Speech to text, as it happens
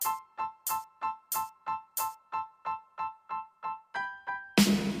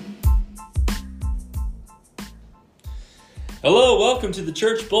Hello, welcome to the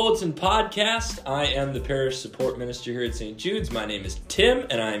Church Bulletin Podcast. I am the parish support minister here at St. Jude's. My name is Tim,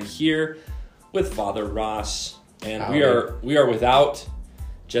 and I am here with Father Ross. And we are without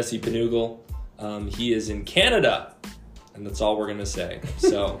Jesse Panugal. He is in Canada, and that's all we're gonna say.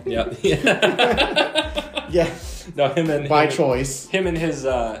 So, yeah, yeah. No, choice. Him and his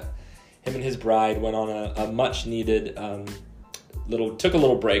bride went on a much needed took a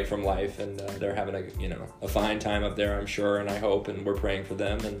little break from life, and they're having a fine time up there, I'm sure, and I hope, and we're praying for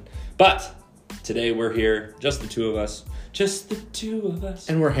them. But today we're here, just the two of us,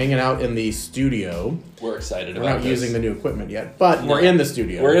 and we're hanging out in the studio. We're excited about this. We're not using the new equipment yet, but we're in the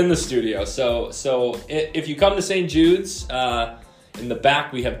studio. We're in the studio. So if you come to St. Jude's, in the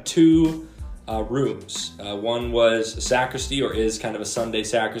back we have two rooms. One was a sacristy, or is kind of a Sunday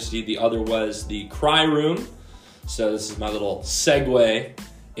sacristy. The other was the cry room. So this is my little segue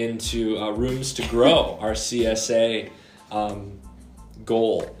into Rooms to Grow, our CSA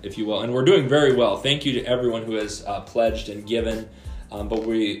goal, if you will. And we're doing very well. Thank you to everyone who has pledged and given. But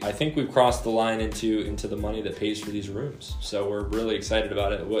I think we've crossed the line into the money that pays for these rooms. So we're really excited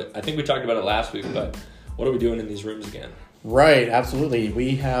about it. I think we talked about it last week, but what are we doing in these rooms again? Right, absolutely.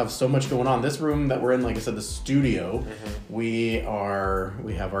 We have so much going on. This room that we're in, like I said, the studio, we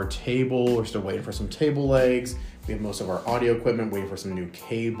have our table. We're still waiting for some table legs. We have most of our audio equipment, waiting for some new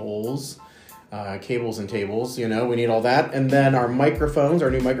cables and tables, we need all that. And then our new microphones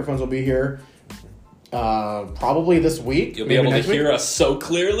will be here probably this week. You'll be able to hear us so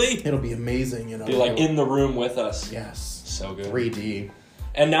clearly. It'll be amazing, Be like in the room with us. Yes. So good. 3D.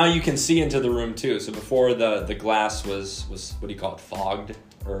 And now you can see into the room too. So before the glass was what do you call it? Fogged,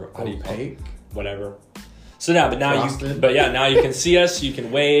 or how do you call it? Whatever. So now, now you can see us. You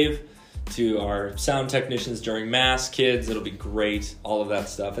can wave to our sound technicians during Mass, kids. It'll be great. All of that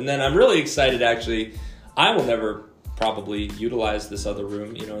stuff. And then I'm really excited. Actually, I will never probably utilize this other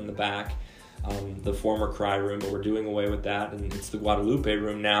room, in the back, the former cry room, but we're doing away with that, and it's the Guadalupe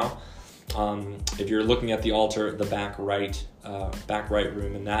room now. If you're looking at the altar, the back right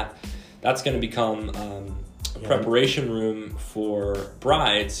room, and that's going to become a preparation room for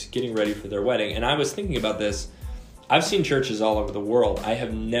brides getting ready for their wedding. And I was thinking about this. I've seen churches all over the world. I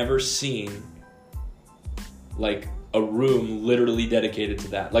have never seen like a room literally dedicated to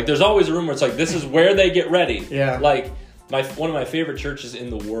that. Like there's always a room where it's like, this is where they get ready. Yeah. Like one of my favorite churches in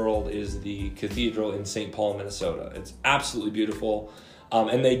the world is the cathedral in St. Paul, Minnesota. It's absolutely beautiful.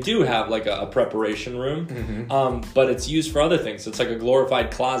 And they do have like a preparation room, but it's used for other things. So it's like a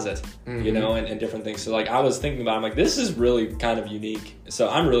glorified closet, and different things. So like I was thinking about it, I'm like, this is really kind of unique. So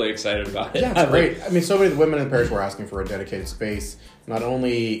I'm really excited about it. Yeah, it's great. I mean, so many of the women in the parish were asking for a dedicated space, not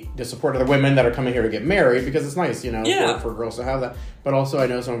only to support the women that are coming here to get married, because it's nice, for girls to have that, but also I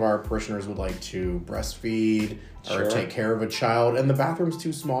know some of our parishioners would like to breastfeed or take care of a child, and the bathroom's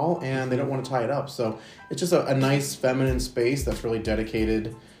too small, and they don't want to tie it up. So it's just a nice feminine space that's really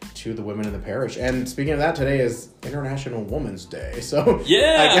dedicated to the women in the parish. And speaking of that, today is International Women's Day. So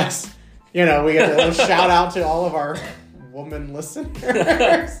I guess, we get to shout out to all of our woman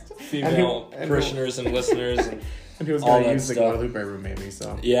listeners. Female parishioners and listeners. And who's going to use the Guadalupe room, maybe.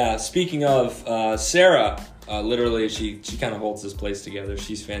 So yeah, speaking of Sarah, literally she kind of holds this place together.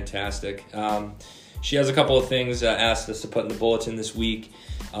 She's fantastic. She has a couple of things asked us to put in the bulletin this week.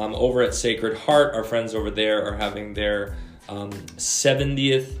 Over at Sacred Heart, our friends over there are having their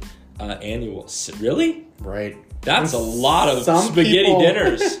 70th annual. Really? Right. That's a lot of spaghetti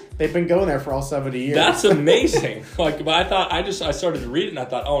dinners. They've been going there for all 70 years. That's amazing. But I thought I started to read it and I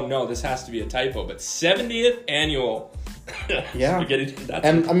thought, oh no, this has to be a typo. But 70th annual. Spaghetti.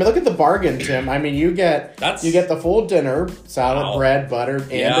 And I mean, look at the bargain, Tim. I mean, you get the full dinner, salad, bread, butter,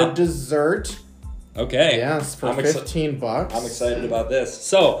 and a dessert. Okay. Yes, for $15. I'm excited about this.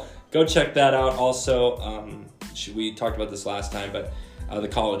 So go check that out. Also, we talked about this last time, but the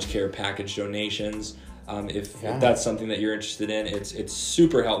college care package donations. If that's something that you're interested in, it's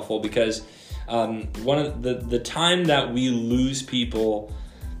super helpful because one of the time that we lose people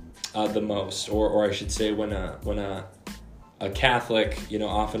the most, or I should say, when a Catholic,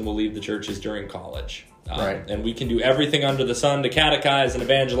 often will leave the churches during college. Right. And we can do everything under the sun to catechize and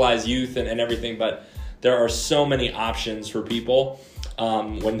evangelize youth and everything, but there are so many options for people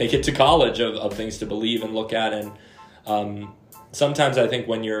when they get to college of things to believe and look at. And sometimes I think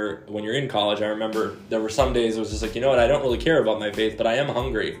when you're in college, I remember there were some days it was just like, you know what, I don't really care about my faith, but I am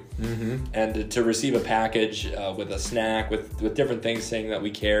hungry. Mm-hmm. And to receive a package with a snack, with different things saying that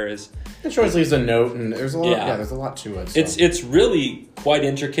we care is... It always leaves a note, and there's a lot. Yeah, there's a lot to it. So. It's really quite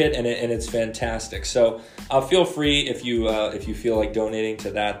intricate, and it's fantastic. So feel free if you feel like donating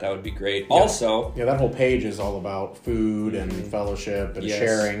to that. That would be great. Yeah. Also, that whole page is all about food and fellowship and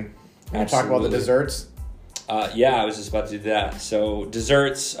sharing. And talk about the desserts. I was just about to do that. So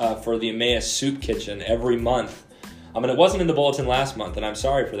desserts for the Emmaus Soup Kitchen every month. It wasn't in the bulletin last month, and I'm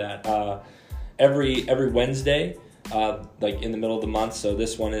sorry for that. Every Wednesday. Like in the middle of the month, so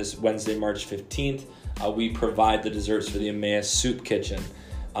this one is Wednesday, March 15th, we provide the desserts for the Emmaus Soup Kitchen.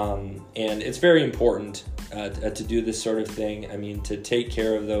 And it's very important to do this sort of thing. I mean, to take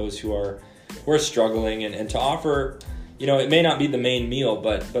care of those who are struggling and to offer, it may not be the main meal,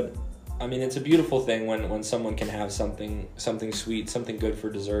 but I mean, it's a beautiful thing when someone can have something sweet, something good for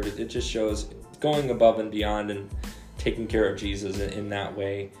dessert. It just shows going above and beyond and taking care of Jesus in that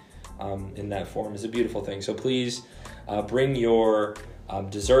way. In that form is a beautiful thing. So please bring your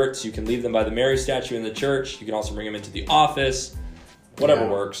desserts. You can leave them by the Mary statue in the church. You can also bring them into the office. Whatever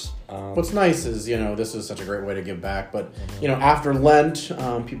works. What's nice is, this is such a great way to give back. But, after Lent,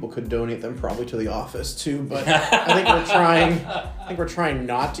 people could donate them probably to the office too. But I think we're trying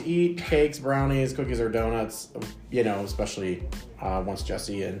not to eat cakes, brownies, cookies, or donuts. Especially once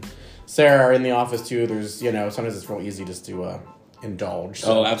Jesse and Sarah are in the office too. There's, sometimes it's real easy just to indulge.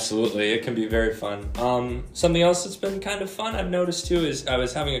 So. Oh, absolutely. It can be very fun. Something else that's been kind of fun I've noticed too is I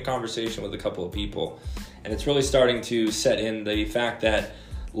was having a conversation with a couple of people, and it's really starting to set in the fact that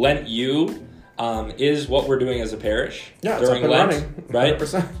Lent U is what we're doing as a parish during Lent, running, right?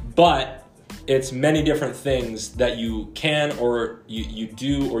 But it's many different things that you can or you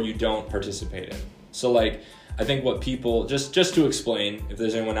do or you don't participate in. So like I think what people just to explain, if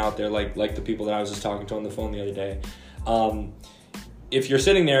there's anyone out there like the people that I was just talking to on the phone the other day, if you're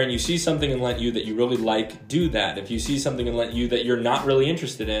sitting there and you see something in Lent U that you really like, do that. If you see something in Lent U that you're not really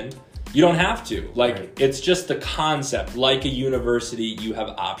interested in, you don't have to. It's just the concept. Like a university, you have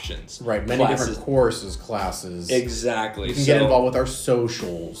options. Right, many different courses, classes. Exactly. You can get involved with our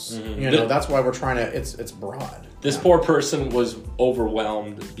socials. Mm-hmm. That's why we're trying to, it's broad. This poor person was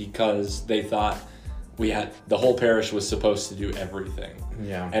overwhelmed because they thought the whole parish was supposed to do everything.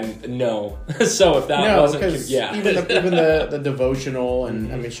 Yeah. And no. So if that wasn't... Even the devotional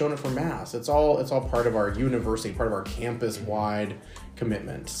and showing it for Mass, it's all part of our university, part of our campus-wide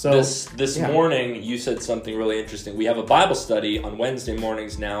commitment. So this morning, you said something really interesting. We have a Bible study on Wednesday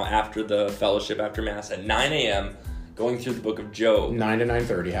mornings now after the fellowship, after Mass at 9 a.m., going through the book of Job. 9 to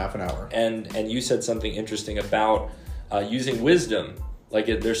 9:30, half an hour. And you said something interesting about using wisdom.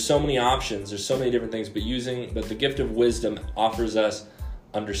 There's so many options, there's so many different things, but the gift of wisdom offers us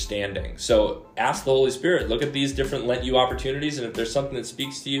understanding. So ask the Holy Spirit, look at these different Lent U opportunities, and if there's something that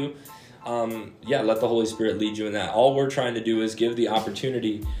speaks to you, let the Holy Spirit lead you in that. All we're trying to do is give the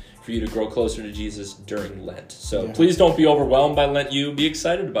opportunity for you to grow closer to Jesus during Lent. So please don't be overwhelmed by Lent U. Be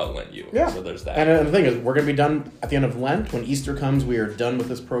excited about Lent U. Yeah. So there's that. And the thing is, we're going to be done at the end of Lent. When Easter comes, we are done with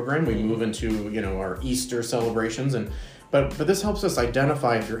this program. We move into, our Easter celebrations. But this helps us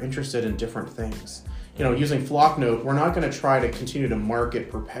identify if you're interested in different things. Using Flocknote, we're not going to try to continue to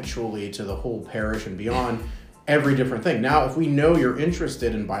market perpetually to the whole parish and beyond every different thing. Now, if we know you're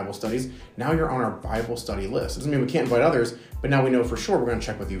interested in Bible studies, now you're on our Bible study list. It doesn't mean we can't invite others, but now we know for sure we're going to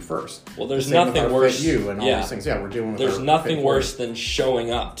check with you first. Well, there's nothing worse. You and all these things. Yeah, we're doing. There's nothing worse than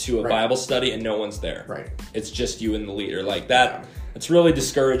showing up to a Bible study and no one's there. Right. It's just you and the leader. Like that. It's really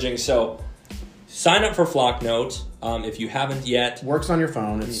discouraging. So sign up for Flocknote if you haven't yet. Works on your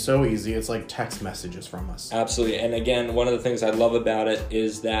phone. It's so easy. It's like text messages from us. Absolutely. And again, one of the things I love about it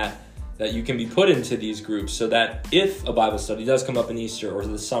is that you can be put into these groups so that if a Bible study does come up in Easter or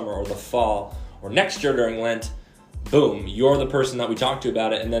the summer or the fall or next year during Lent, boom, you're the person that we talk to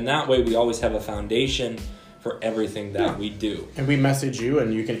about it. And then that way we always have a foundation for everything that we do. And we message you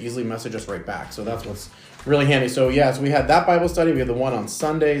and you can easily message us right back. So that's what's really handy. So so we had that Bible study. We had the one on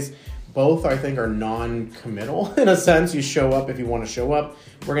Sundays. Both, I think, are non-committal in a sense. You show up if you want to show up.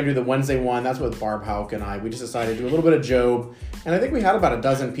 We're going to do the Wednesday one. That's with Barb Hauk and I. We just decided to do a little bit of Job. And I think we had about a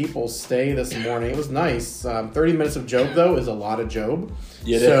dozen people stay this morning. It was nice. 30 minutes of Job, though, is a lot of Job.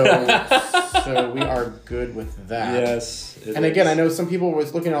 So we are good with that. Yes. And again, I know some people were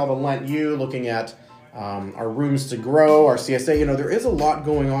looking at all the Lent U, looking at our rooms to grow, our CSA. There is a lot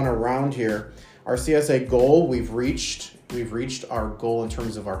going on around here. Our CSA goal, we've reached our goal in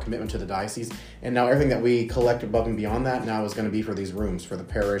terms of our commitment to the diocese. And now everything that we collect above and beyond that now is going to be for these rooms, for the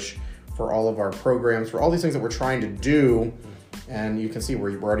parish, for all of our programs, for all these things that we're trying to do And you can see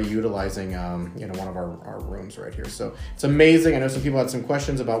we're already utilizing, one of our rooms right here. So it's amazing. I know some people had some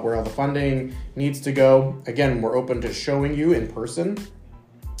questions about where all the funding needs to go. Again, we're open to showing you in person.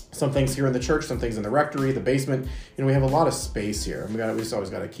 Some things here in the church, some things in the rectory, the basement. We have a lot of space here. We just always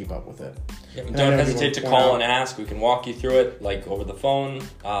got to keep up with it. Yeah, don't hesitate to call and ask. We can walk you through it, like over the phone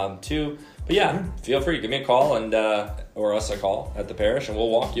too. But feel free. Give me a call or us a call at the parish, and we'll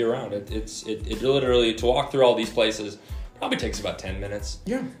walk you around. It literally, to walk through all these places probably takes about 10 minutes.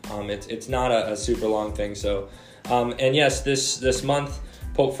 Yeah. It's not a super long thing. So, and yes, this month,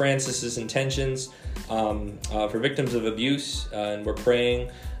 Pope Francis's intentions for victims of abuse, and we're praying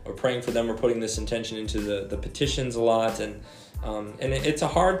for them. We're putting this intention into the petitions a lot, and it's a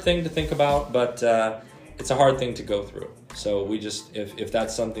hard thing to think about, but it's a hard thing to go through. So we just, if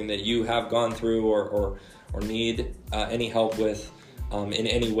that's something that you have gone through or need any help with in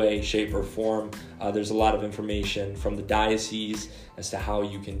any way, shape, or form, there's a lot of information from the diocese as to how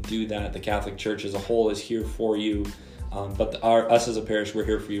you can do that. The Catholic Church as a whole is here for you. But us as a parish, we're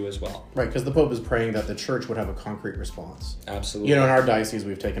here for you as well. Right, because the Pope is praying that the Church would have a concrete response. Absolutely. In our diocese,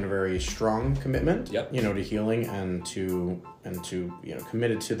 we've taken a very strong commitment. Yep. To healing and to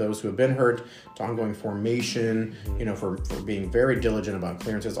committed to those who have been hurt, to ongoing formation. For being very diligent about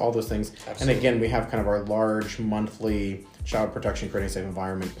clearances, all those things. Absolutely. And again, we have kind of our large monthly Child Protection, Creating a Safe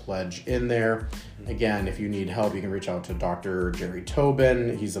Environment pledge in there. Again, if you need help, you can reach out to Dr. Jerry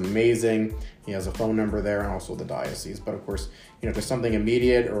Tobin. He's amazing. He has a phone number there, and also the diocese. But of course, if there's something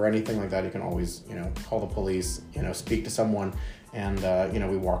immediate or anything like that, you can always, call the police, speak to someone, and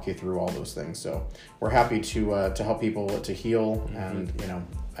we walk you through all those things. So we're happy to help people to heal. And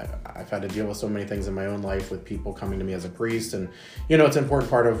I've had to deal with so many things in my own life with people coming to me as a priest, and it's an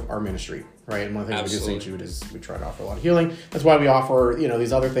important part of our ministry, right? And one of the things we do at St. Jude is we try to offer a lot of healing. That's why we offer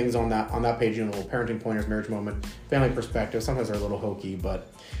these other things on that page, little parenting pointers, marriage moment, family perspective. Sometimes they're a little hokey,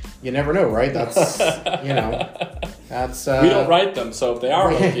 but you never know, right? That's that's we don't write them, so if they are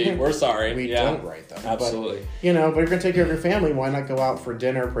hokey, we're sorry. We don't write them. Absolutely. But if you're gonna take care of your family, why not go out for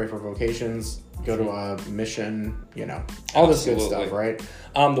dinner, pray for vocations, go to a mission, all this good stuff, right?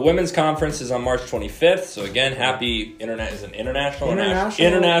 The women's conference is on March 25th. So again, happy International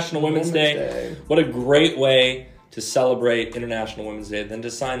Women's Day. What a great way to celebrate International Women's Day than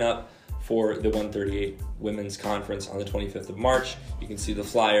to sign up for the 138 Women's Conference on the 25th of March. You can see the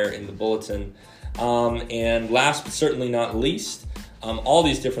flyer in the bulletin. And last but certainly not least, all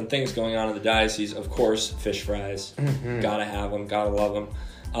these different things going on in the diocese. Of course, fish fries. Gotta have them, gotta love them.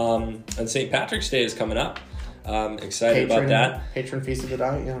 And St. Patrick's Day is coming up. Excited about that. Patron feast of the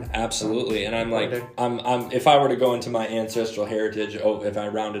diet, yeah. Absolutely. And I'm if I were to go into my ancestral heritage, if I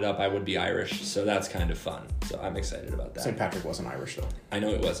rounded up, I would be Irish. So that's kind of fun. So I'm excited about that. St. Patrick wasn't Irish, though. I know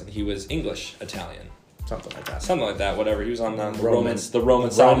it wasn't. He was English, Italian. Something like that. Whatever. He was on the Roman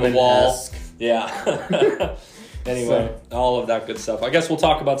side of the wall. Yeah. Anyway, all of that good stuff. I guess we'll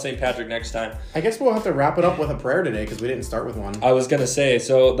talk about St. Patrick next time. I guess we'll have to wrap it up with a prayer today because we didn't start with one. I was going to say,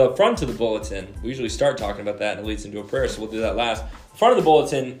 so the front of the bulletin, we usually start talking about that and it leads into a prayer, so we'll do that last. The front of the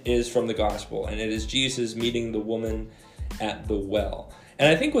bulletin is from the gospel, and it is Jesus meeting the woman at the well. And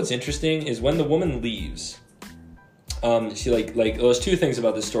I think what's interesting is when the woman leaves, she there's two things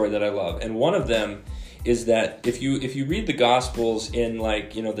about this story that I love. And one of them is that if you read the Gospels in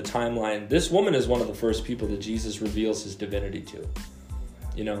the timeline, this woman is one of the first people that Jesus reveals his divinity to.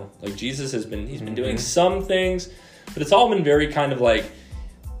 Jesus he's been doing some things, but it's all been very kind of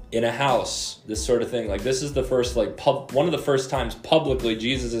in a house, this sort of thing. This is the first one of the first times publicly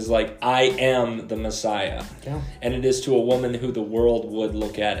Jesus is I am the Messiah. Yeah. And it is to a woman who the world would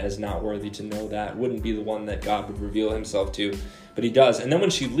look at as not worthy to know that, wouldn't be the one that God would reveal himself to, but he does. And then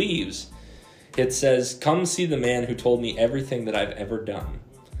when she leaves, it says, "Come see the man who told me everything that I've ever done."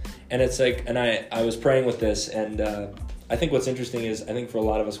 And it's and I was praying with this, and I think what's interesting is, I think for a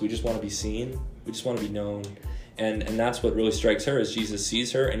lot of us, we just want to be seen. We just want to be known. And that's what really strikes her, is Jesus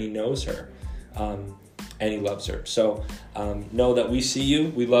sees her, and he knows her, and he loves her. So know that we see you,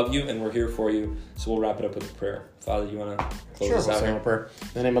 we love you, and we're here for you. So we'll wrap it up with a prayer. Father, you want to close us out here? Prayer. In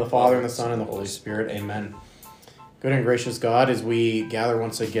the name of the Father, and the Son, and the Holy Spirit. Amen. Good and gracious God, as we gather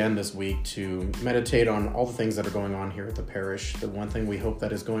once again this week to meditate on all the things that are going on here at the parish, the one thing we hope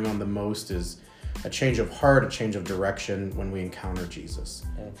that is going on the most is a change of heart, a change of direction when we encounter Jesus.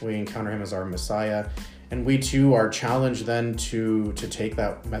 We encounter him as our Messiah, and we too are challenged then to take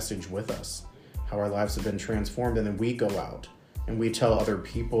that message with us, how our lives have been transformed, and then we go out and we tell other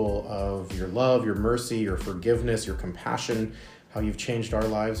people of your love, your mercy, your forgiveness, your compassion, how you've changed our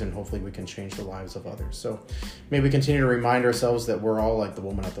lives, and hopefully we can change the lives of others. So may we continue to remind ourselves that we're all like the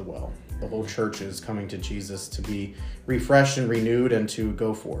woman at the well. the whole church is coming to Jesus to be refreshed and renewed and to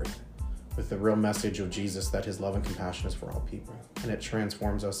go forth with the real message of Jesus, that his love and compassion is for all people. And it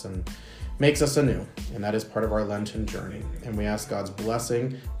transforms us and makes us anew. And that is part of our Lenten journey. And we ask God's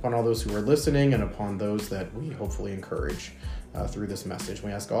blessing upon all those who are listening and upon those that we hopefully encourage through this message.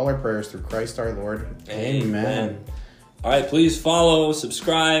 We ask all our prayers through Christ our Lord. Amen. All right, please follow,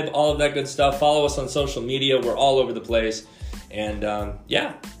 subscribe, all of that good stuff. Follow us on social media. We're all over the place. And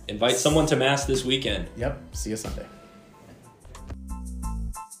invite someone to Mass this weekend. Yep. See you Sunday.